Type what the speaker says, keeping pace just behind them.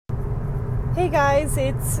Hey guys,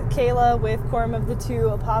 it's Kayla with Quorum of the Two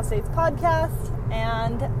Apostates podcast,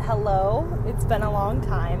 and hello, it's been a long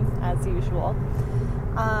time, as usual.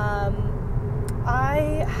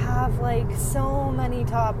 I have so many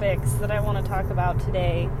topics that I want to talk about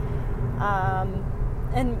today,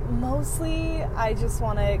 and mostly I just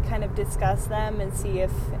want to kind of discuss them and see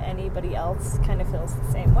if anybody else kind of feels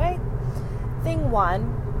the same way. Thing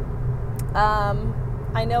one,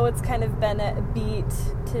 I know it's kind of been beat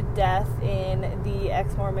to death in the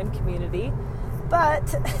ex-Mormon community, but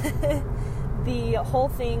the whole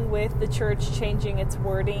thing with the church changing its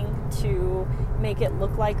wording to make it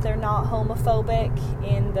look like they're not homophobic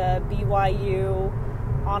in the BYU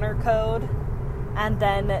Honor Code, and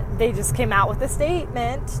then they just came out with a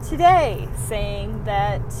statement today saying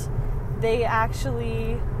that they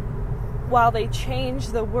actually, while they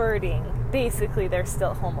changed the wording, basically they're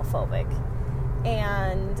still homophobic.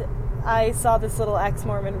 And I saw this little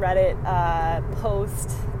ex-Mormon Reddit post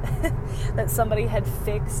that somebody had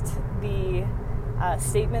fixed the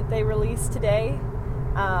statement they released today.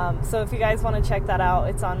 So if you guys want to check that out,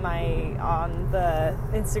 it's on the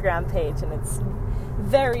Instagram page, and it's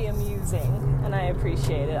very amusing, and I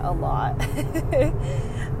appreciate it a lot.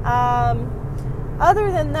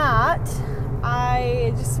 Other than that,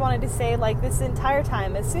 I just wanted to say, this entire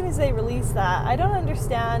time, as soon as they released that, I don't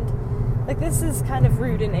understand. This is kind of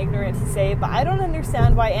rude and ignorant to say, but I don't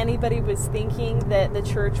understand why anybody was thinking that the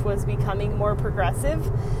church was becoming more progressive.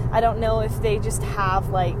 I don't know if they just have,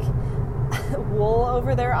 wool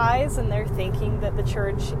over their eyes and they're thinking that the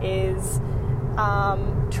church is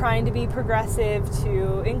trying to be progressive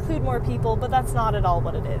to include more people, but that's not at all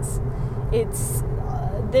what it is.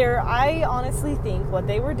 I honestly think what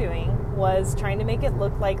they were doing was trying to make it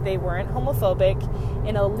look like they weren't homophobic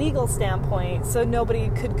in a legal standpoint, so nobody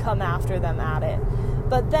could come after them at it.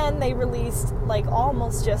 But then they released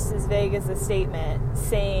almost just as vague as a statement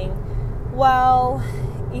saying, well,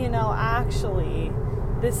 actually,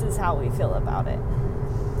 this is how we feel about it.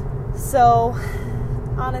 So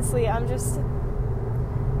honestly, I'm just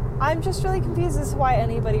really confused as to why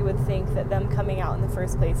anybody would think that them coming out in the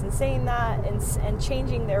first place and saying that and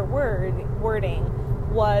changing their wording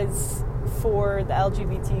was for the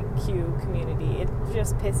LGBTQ community. It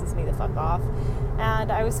just pisses me the fuck off.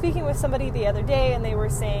 And I was speaking with somebody the other day, and they were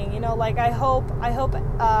saying, I hope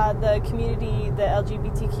the community, the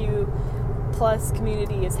LGBTQ plus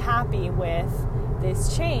community, is happy with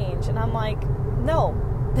this change. And I'm like, no,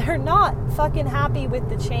 they're not fucking happy with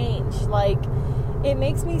the change. It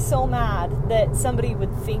makes me so mad that somebody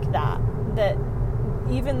would think that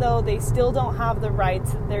even though they still don't have the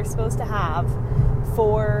rights that they're supposed to have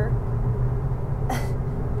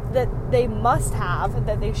that they must have,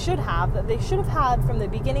 that they should have had from the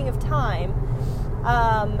beginning of time,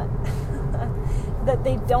 that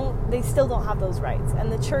they still don't have those rights.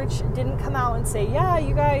 And the church didn't come out and say, yeah,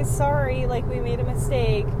 you guys, sorry, we made a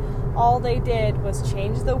mistake. All they did was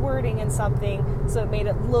change the wording in something so it made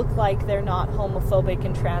it look like they're not homophobic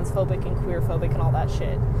and transphobic and queerphobic and all that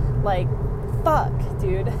shit. Fuck,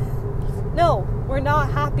 dude. No, we're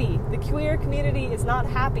not happy. The queer community is not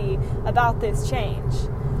happy about this change.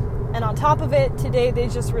 And on top of it, today they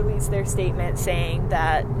just released their statement saying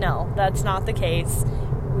that, no, that's not the case.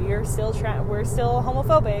 We're still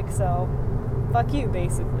homophobic, so fuck you,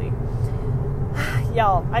 basically.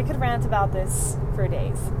 Y'all, I could rant about this for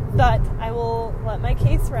days, but I will let my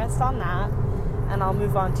case rest on that, and I'll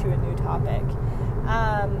move on to a new topic.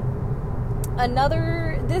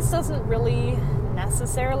 This doesn't really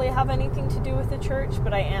necessarily have anything to do with the church,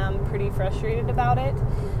 but I am pretty frustrated about it.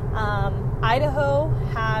 Idaho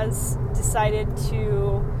has decided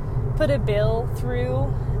to put a bill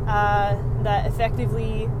through that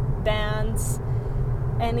effectively bans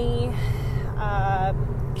any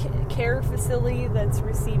care facility that's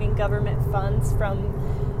receiving government funds from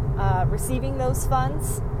receiving those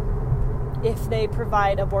funds if they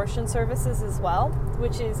provide abortion services as well,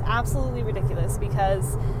 which is absolutely ridiculous,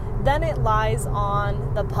 because then it lies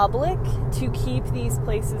on the public to keep these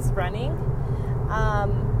places running,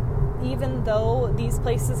 even though these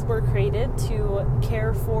places were created to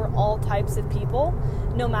care for all types of people,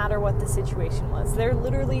 no matter what the situation was. They're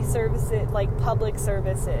literally services, public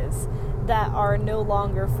services that are no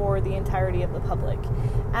longer for the entirety of the public.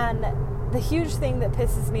 And the huge thing that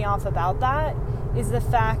pisses me off about that is the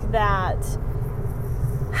fact that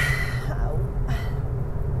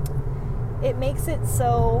it makes it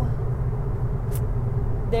so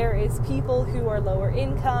there is people who are lower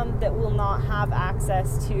income that will not have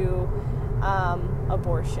access to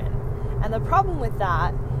abortion. And the problem with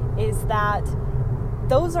that is that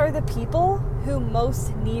those are the people who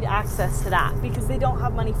most need access to that because they don't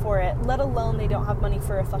have money for it, let alone they don't have money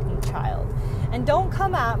for a fucking child. And don't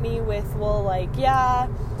come at me with, well, like, yeah,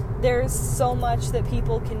 there's so much that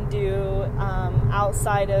people can do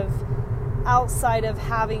outside of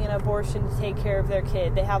having an abortion to take care of their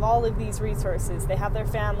kid. They have all of these resources. They have their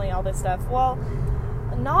family, all this stuff. Well,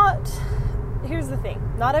 here's the thing.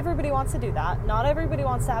 Not everybody wants to do that. Not everybody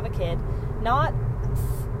wants to have a kid. Not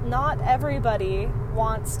everybody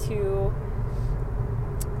wants to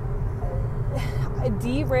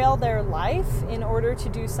derail their life in order to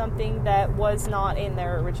do something that was not in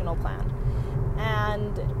their original plan.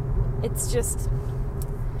 And it's just,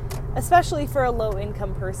 especially for a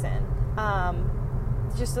low-income person,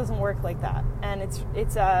 it just doesn't work like that. And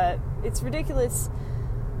it's ridiculous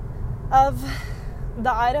of the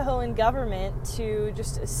Idahoan government to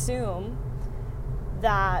just assume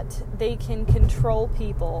that they can control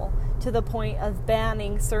people to the point of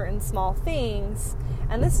banning certain small things.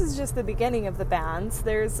 And this is just the beginning of the bans.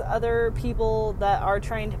 There's other people that are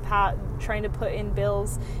trying to put in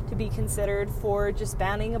bills to be considered for just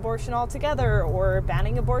banning abortion altogether, or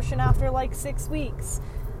banning abortion after like 6 weeks.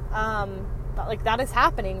 But like, that is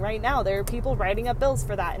happening right now. There are people writing up bills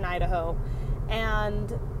for that in Idaho.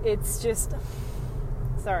 And it's just,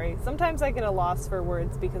 sorry, sometimes I get a loss for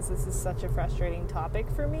words because this is such a frustrating topic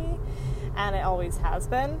for me, and it always has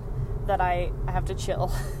been, that I have to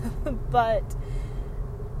chill. But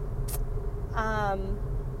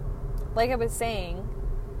like I was saying,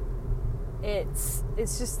 it's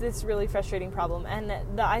just this really frustrating problem.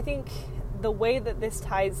 And I think the way that this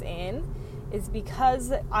ties in is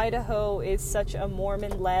because Idaho is such a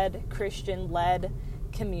Mormon-led, Christian-led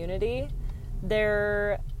community.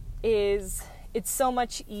 It's so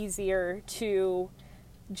much easier to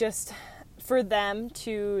just, for them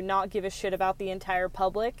to not give a shit about the entire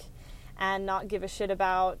public and not give a shit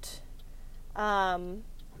about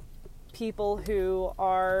people who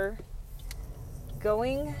are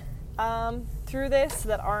going through this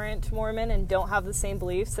that aren't Mormon and don't have the same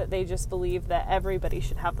beliefs, that they just believe that everybody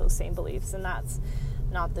should have those same beliefs, and that's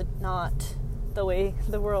not the way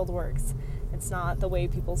the world works. It's not the way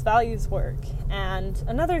people's values work. And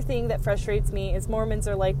another thing that frustrates me is Mormons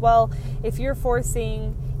are like, well, if you're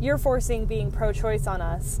forcing being pro-choice on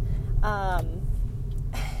us,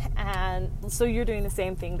 and so you're doing the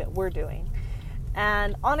same thing that we're doing.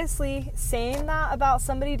 And honestly, saying that about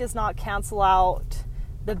somebody does not cancel out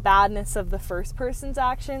the badness of the first person's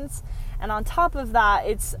actions. And on top of that,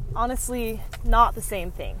 it's honestly not the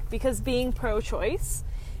same thing, because being pro-choice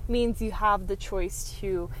means you have the choice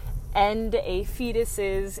to end a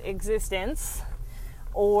fetus's existence,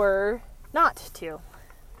 or not to,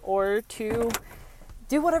 or to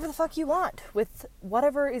do whatever the fuck you want with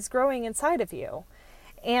whatever is growing inside of you.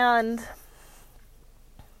 And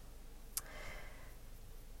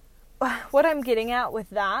what I'm getting at with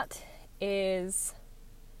that is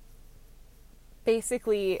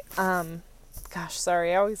basically,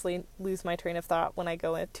 sorry, I always lose my train of thought when I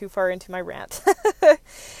go too far into my rant.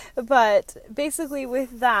 But basically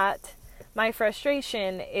with that, my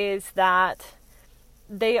frustration is that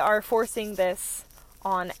they are forcing this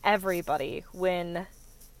on everybody when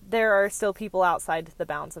there are still people outside the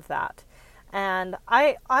bounds of that. And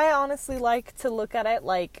I honestly like to look at it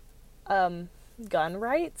like gun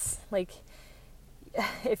rights. Like,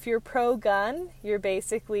 if you're pro-gun, you're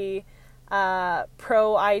basically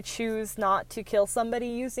I choose not to kill somebody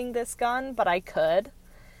using this gun, but I could.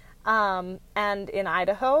 And in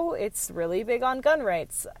Idaho, it's really big on gun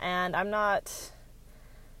rights. And I'm not...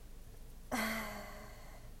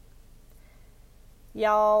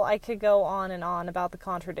 Y'all, I could go on and on about the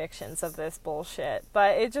contradictions of this bullshit,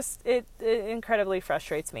 but it incredibly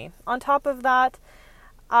frustrates me. On top of that,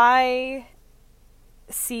 I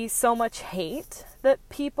see so much hate that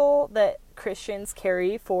Christians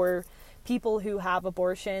carry for people who have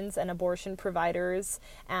abortions and abortion providers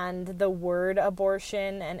and the word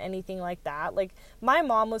abortion and anything like that. Like, my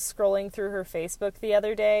mom was scrolling through her Facebook the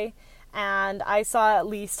other day, and I saw at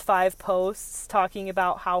least 5 posts talking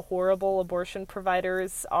about how horrible abortion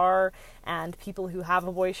providers are and people who have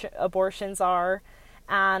abortions are.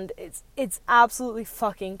 And it's absolutely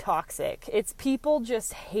fucking toxic. It's people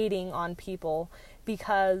just hating on people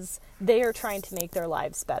because they are trying to make their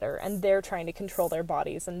lives better, and they're trying to control their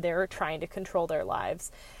bodies, and they're trying to control their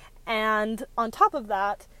lives. And on top of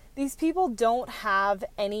that, these people don't have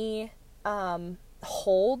any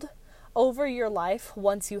hold over your life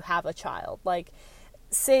once you have a child. Like,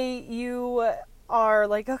 say you are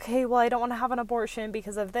like, okay, well, I don't want to have an abortion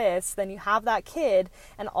because of this, then you have that kid,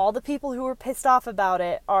 and all the people who are pissed off about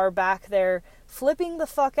it are back there flipping the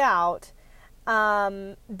fuck out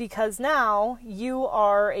because now you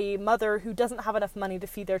are a mother who doesn't have enough money to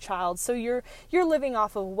feed their child. So you're living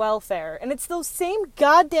off of welfare. And it's those same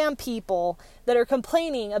goddamn people that are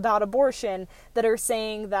complaining about abortion that are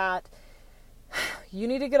saying that you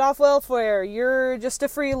need to get off welfare, you're just a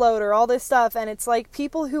freeloader, all this stuff. And it's like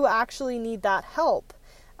people who actually need that help,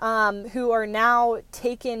 who are now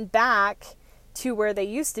taken back to where they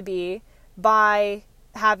used to be by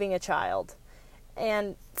having a child.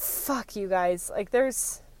 And fuck you guys, like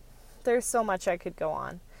there's so much I could go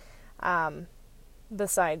on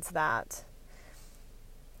besides that.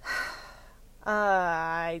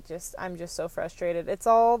 I'm just so frustrated. It's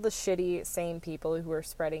all the shitty same people who are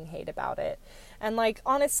spreading hate about it. And like,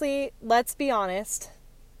 honestly, let's be honest.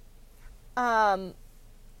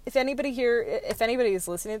 If anybody is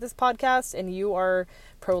listening to this podcast and you are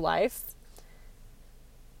pro-life,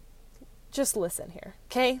 just listen here,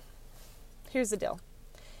 okay? Here's the deal.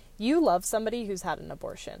 You love somebody who's had an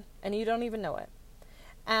abortion and you don't even know it.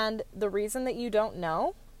 And the reason that you don't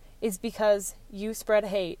know is because you spread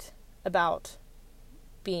hate about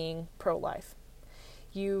being pro-life.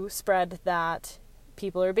 You spread that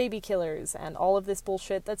people are baby killers and all of this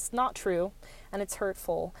bullshit that's not true, and it's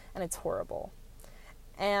hurtful and it's horrible.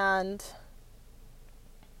 And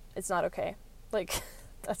it's not okay. Like,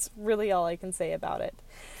 that's really all I can say about it.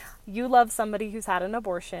 You love somebody who's had an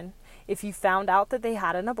abortion. If you found out that they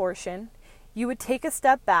had an abortion, you would take a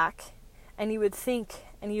step back and you would think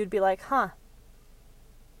and you'd be like,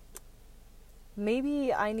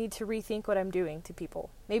 maybe I need to rethink what I'm doing to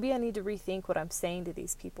people. Maybe I need to rethink what I'm saying to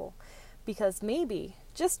these people. Because maybe,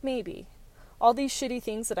 just maybe, all these shitty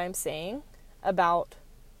things that I'm saying about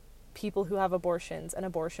people who have abortions and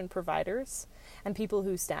abortion providers and people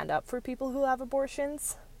who stand up for people who have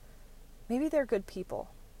abortions, maybe they're good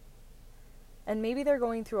people. And maybe they're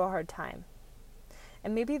going through a hard time.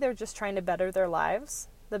 And maybe they're just trying to better their lives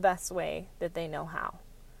the best way that they know how.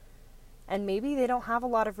 And maybe they don't have a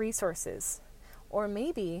lot of resources. Or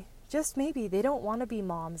maybe, just maybe, they don't want to be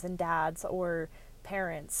moms and dads or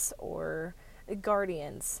parents or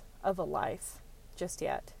guardians of a life just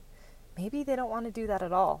yet. Maybe they don't want to do that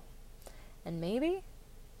at all. And maybe,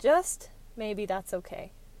 just maybe, that's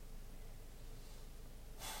okay.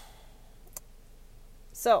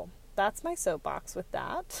 So, that's my soapbox with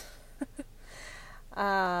that.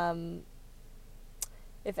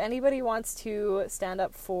 If anybody wants to stand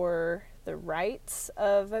up for the rights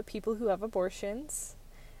of people who have abortions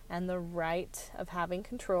and the right of having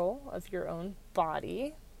control of your own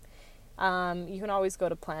body, you can always go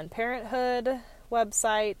to Planned Parenthood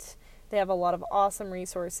website. They have a lot of awesome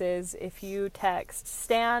resources. If you text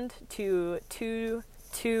STAND to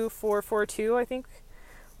 22442, I think.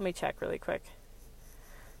 Let me check really quick.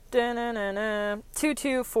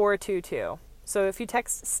 22422. So if you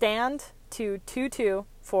text STAND to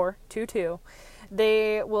 22422,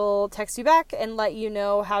 they will text you back and let you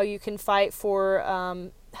know how you can fight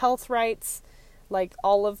for health rights, like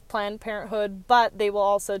all of Planned Parenthood, but they will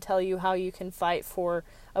also tell you how you can fight for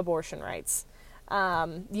abortion rights.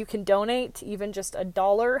 You can donate. Even just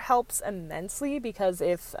 $1 helps immensely, because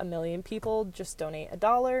if 1 million people just donate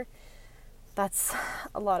 $1, that's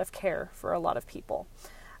a lot of care for a lot of people.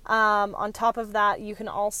 On top of that, you can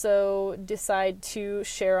also decide to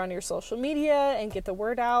share on your social media and get the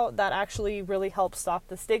word out. That actually really helps stop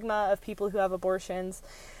the stigma of people who have abortions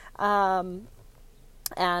and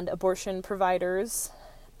abortion providers.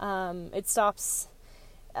 It stops,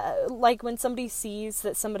 like when somebody sees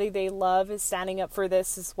that somebody they love is standing up for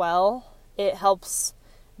this as well, it helps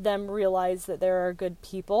them realize that there are good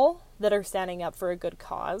people that are standing up for a good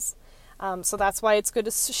cause. So that's why it's good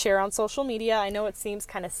to share on social media. I know it seems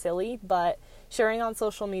kind of silly, but sharing on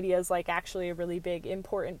social media is like actually a really big,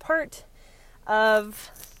 important part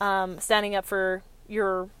of standing up for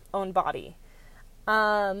your own body.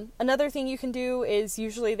 Another thing you can do is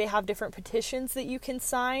usually they have different petitions that you can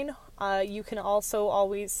sign. You can also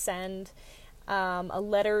always send a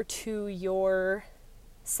letter to your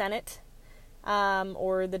Senate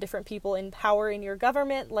or the different people in power in your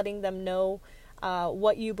government, letting them know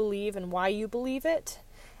what you believe and why you believe it.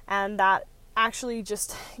 And that actually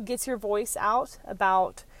just gets your voice out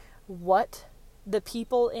about what the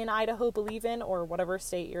people in Idaho believe in, or whatever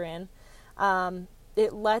state you're in.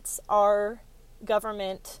 It lets our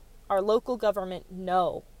government, our local government,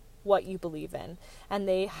 know what you believe in. And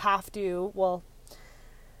they have to, well,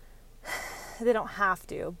 they don't have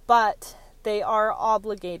to, but they are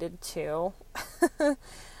obligated to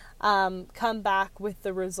come back with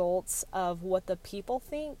the results of what the people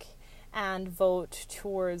think and vote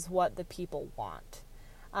towards what the people want.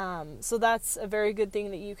 So that's a very good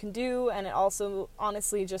thing that you can do, and it also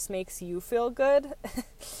honestly just makes you feel good.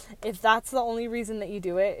 If that's the only reason that you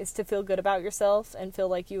do it, is to feel good about yourself and feel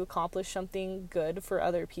like you accomplished something good for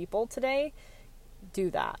other people today, do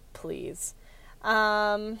that, please.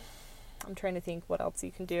 I'm trying to think what else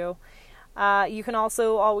you can do. You can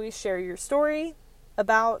also always share your story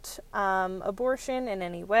about abortion in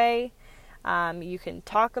any way. You can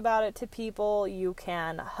talk about it to people. You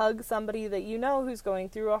can hug somebody that you know who's going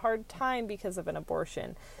through a hard time because of an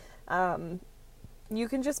abortion. You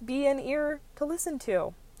can just be an ear to listen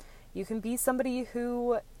to. You can be somebody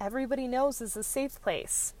who everybody knows is a safe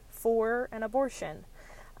place for an abortion.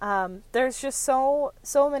 There's just so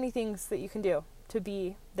many things that you can do to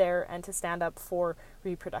be there and to stand up for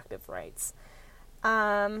reproductive rights.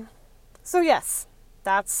 So yes,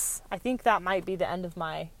 I think that might be the end of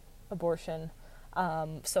my abortion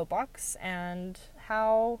soapbox and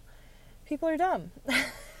how people are dumb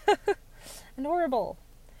and horrible.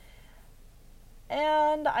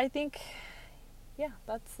 And I think, yeah,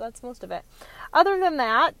 that's most of it. Other than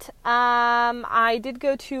that, I did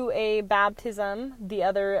go to a baptism the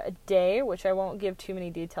other day, which I won't give too many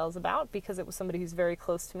details about because it was somebody who's very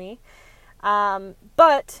close to me.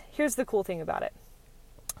 But here's the cool thing about it.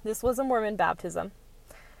 This was a Mormon baptism.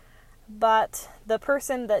 But the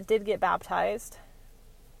person that did get baptized,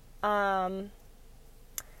 more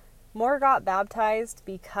got baptized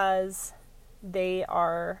because they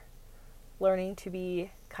are learning to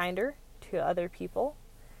be kinder to other people,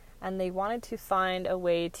 and they wanted to find a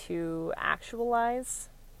way to actualize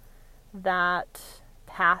that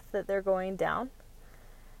path that they're going down.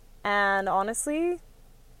 And honestly,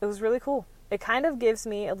 it was really cool. It kind of gives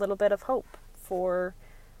me a little bit of hope for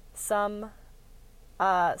some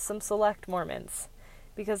select Mormons,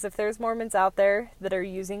 because if there's Mormons out there that are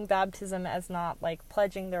using baptism as not like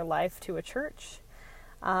pledging their life to a church,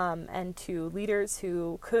 and to leaders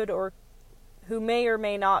who may or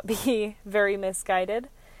may not be very misguided,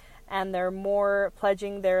 and they're more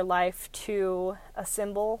pledging their life to a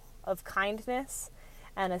symbol of kindness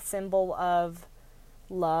and a symbol of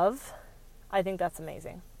love, I think that's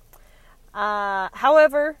amazing.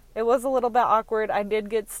 However, it was a little bit awkward. I did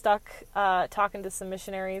get stuck talking to some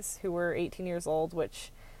missionaries who were 18 years old,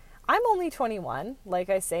 which I'm only 21, like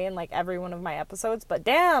I say in like every one of my episodes, but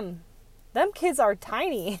damn, them kids are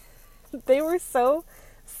tiny. They were so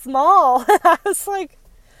small. I was like,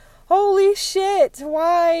 holy shit,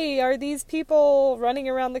 why are these people running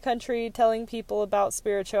around the country telling people about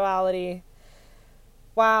spirituality?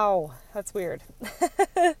 Wow, that's weird.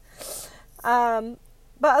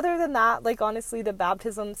 But other than that, like honestly, the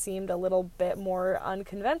baptism seemed a little bit more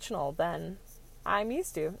unconventional than I'm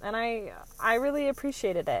used to, and I really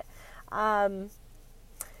appreciated it.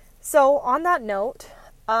 So on that note,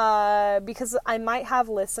 because I might have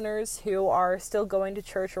listeners who are still going to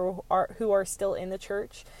church or who are still in the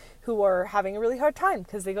church, who are having a really hard time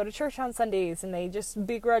because they go to church on Sundays and they just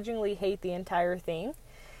begrudgingly hate the entire thing.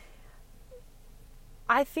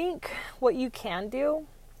 I think what you can do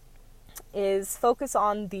is focus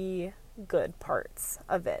on the good parts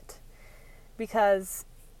of it, because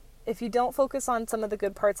if you don't focus on some of the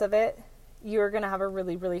good parts of it, you're going to have a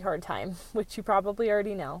really, really hard time, which you probably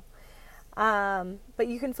already know. But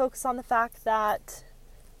you can focus on the fact that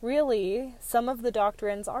really some of the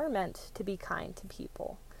doctrines are meant to be kind to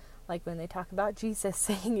people. Like when they talk about Jesus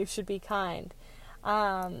saying you should be kind.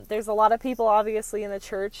 There's a lot of people obviously in the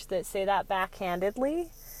church that say that backhandedly,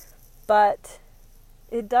 but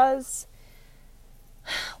it does,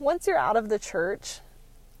 once you're out of the church,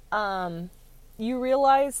 you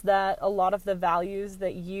realize that a lot of the values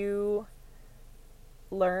that you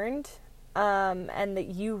learned and that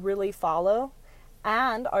you really follow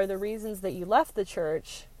and are the reasons that you left the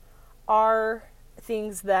church are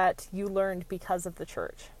things that you learned because of the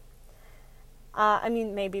church. I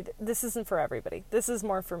mean, maybe this isn't for everybody. This is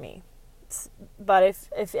more for me. But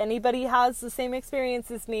if anybody has the same experience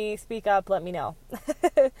as me, speak up, let me know.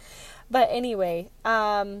 But anyway,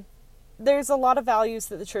 there's a lot of values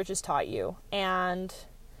that the church has taught you, and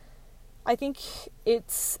I think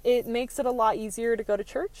it makes it a lot easier to go to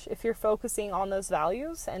church if you're focusing on those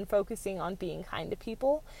values and focusing on being kind to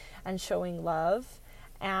people and showing love.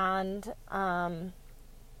 And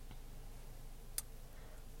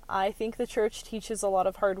I think the church teaches a lot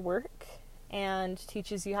of hard work and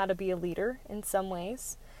teaches you how to be a leader in some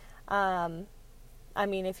ways. I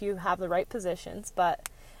mean, if you have the right positions, but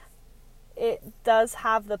it does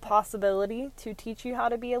have the possibility to teach you how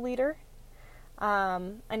to be a leader.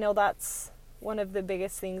 I know that's one of the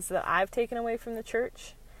biggest things that I've taken away from the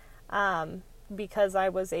church, because I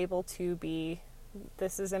was able to be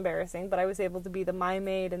this is embarrassing, but I was able to be the My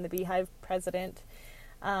Maid and the Beehive president,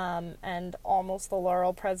 and almost the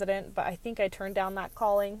Laurel president, but I think I turned down that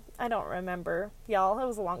calling. I don't remember. Y'all, it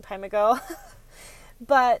was a long time ago.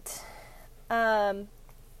 But there's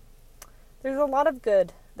a lot of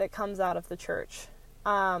good that comes out of the church.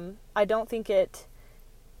 I don't think it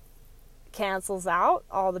cancels out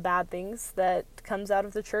all the bad things that comes out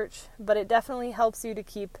of the church, but it definitely helps you to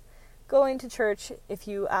keep going to church if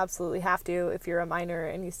you absolutely have to, if you're a minor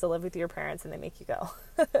and you still live with your parents and they make you go.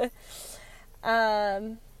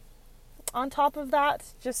 On top of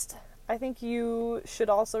that, I think you should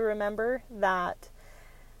also remember that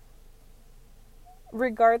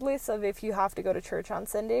regardless of if you have to go to church on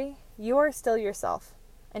Sunday, you are still yourself,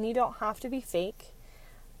 and you don't have to be fake.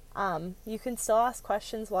 You can still ask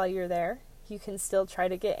questions while you're there. You can still try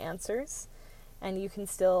to get answers, and you can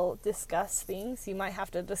still discuss things. You might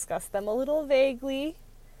have to discuss them a little vaguely,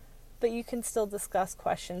 but you can still discuss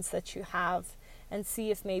questions that you have and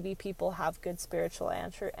see if maybe people have good spiritual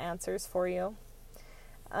answers for you.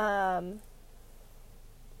 Because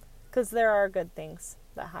there are good things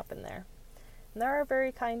that happen there. And there are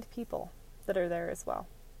very kind people that are there as well,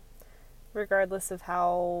 regardless of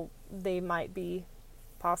how they might be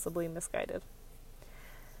possibly misguided.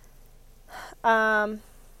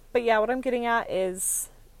 But yeah, what I'm getting at is,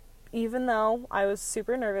 even though I was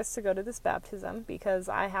super nervous to go to this baptism because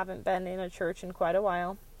I haven't been in a church in quite a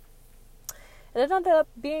while, it ended up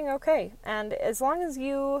being okay. And as long as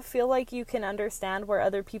you feel like you can understand where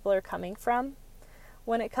other people are coming from,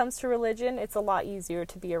 when it comes to religion, it's a lot easier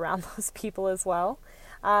to be around those people as well.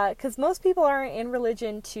 Because most people aren't in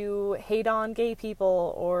religion to hate on gay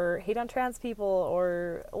people or hate on trans people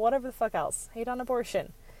or whatever the fuck else. Hate on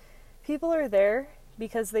abortion. People are there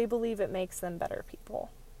because they believe it makes them better people.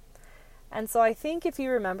 And so I think if you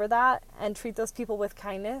remember that and treat those people with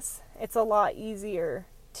kindness, it's a lot easier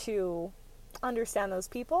to understand those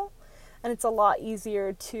people. And it's a lot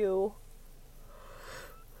easier to...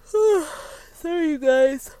 Sorry, you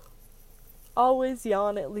guys. Always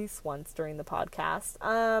yawn at least once during the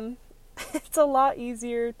podcast. It's a lot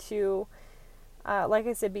easier to, like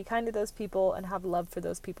I said, be kind to those people and have love for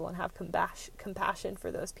those people and have compassion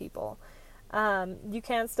for those people. You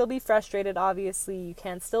can still be frustrated, obviously. You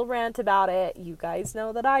can still rant about it. You guys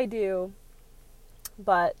know that I do.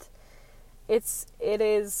 But it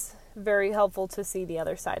is very helpful to see the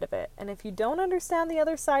other side of it. And if you don't understand the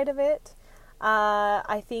other side of it,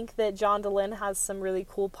 I think that John DeLynn has some really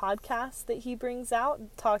cool podcasts that he brings out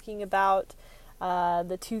talking about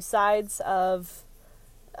the two sides of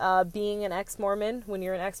being an ex-Mormon, when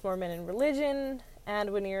you're an ex-Mormon in religion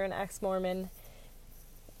and when you're an ex-Mormon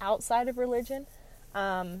outside of religion.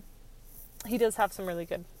 He does have some really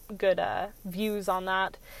good views on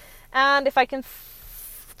that. And if I can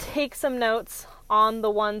take some notes on the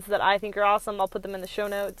ones that I think are awesome, I'll put them in the show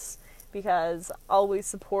notes, because I always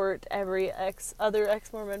support every other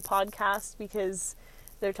ex-Mormon podcast because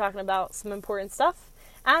they're talking about some important stuff.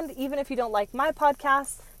 And even if you don't like my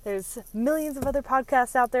podcast, there's millions of other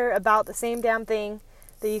podcasts out there about the same damn thing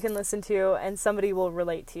that you can listen to, and somebody will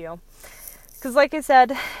relate to you. Because like I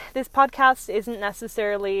said, this podcast isn't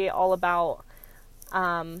necessarily all about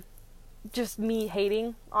just me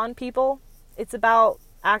hating on people. It's about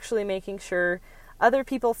actually making sure other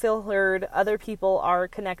people feel heard, other people are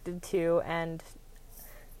connected to, and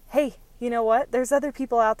hey, you know what? There's other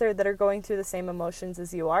people out there that are going through the same emotions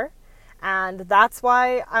as you are. And that's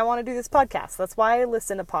why I want to do this podcast. That's why I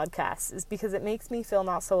listen to podcasts, is because it makes me feel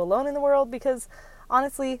not so alone in the world, because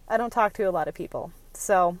honestly, I don't talk to a lot of people.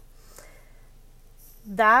 So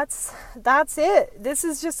that's it. This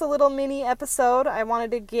is just a little mini episode. I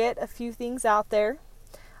wanted to get a few things out there.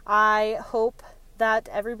 I hope that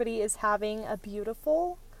everybody is having a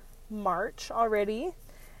beautiful March already.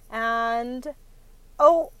 And,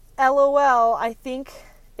 oh, LOL, I think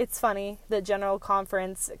it's funny that General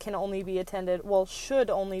Conference can only be attended,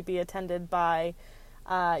 should only be attended by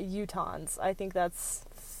Utahns. I think that's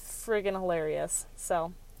friggin' hilarious.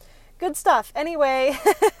 So, good stuff. Anyway,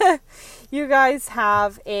 you guys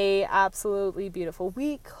have a absolutely beautiful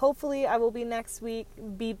week. Hopefully I will be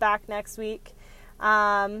back next week.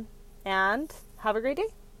 And have a great day.